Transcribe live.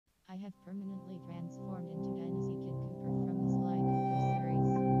have permanently transformed into Dynasty Kid Cooper from the Sly Cooper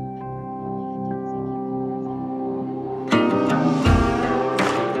series. I'm permanently a Dynasty Kid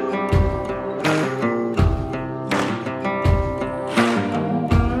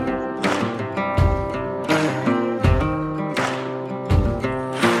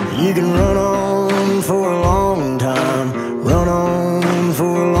You can run on for a long time, run on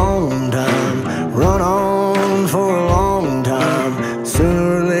for a long time, run on for a long time.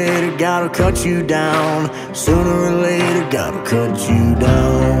 Sooner or later, gotta cut you down. Sooner or later, gotta cut you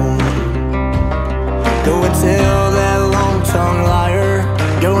down. Go and tell that long-tongued liar.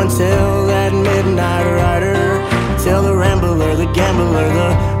 Go and tell that midnight rider. Tell the rambler, the gambler,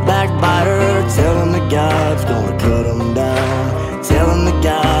 the backbiter. Tell him that God's gonna cut him down. Tell him that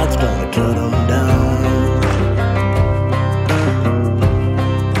God's gonna cut him down.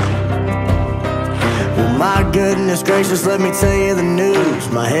 Well, my goodness gracious, let me tell you the news.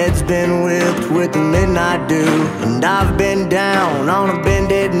 My head's been whipped with the midnight dew, and I've been down on a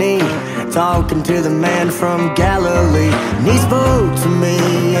bended knee, talking to the man from Galilee. And he spoke to me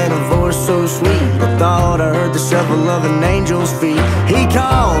in a voice so sweet, I thought I heard the shuffle of an angel's feet. He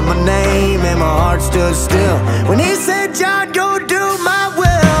called my name and my heart stood still when he said, "John, go do my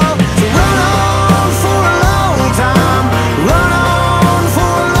will." So run on for a long time, run on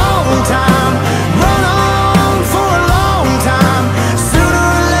for a long time, run on for a long time. Sooner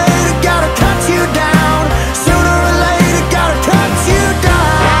or later, gotta cut you down. Sooner or later, gotta cut you down.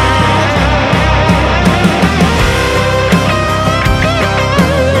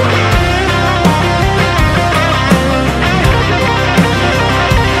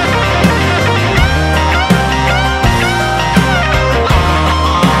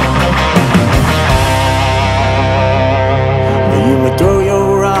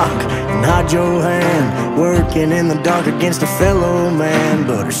 Your hand, working in the dark against a fellow man,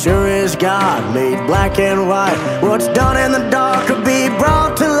 but as sure as God made black and white, what's done in the dark will be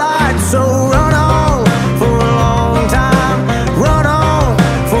brought to light. So run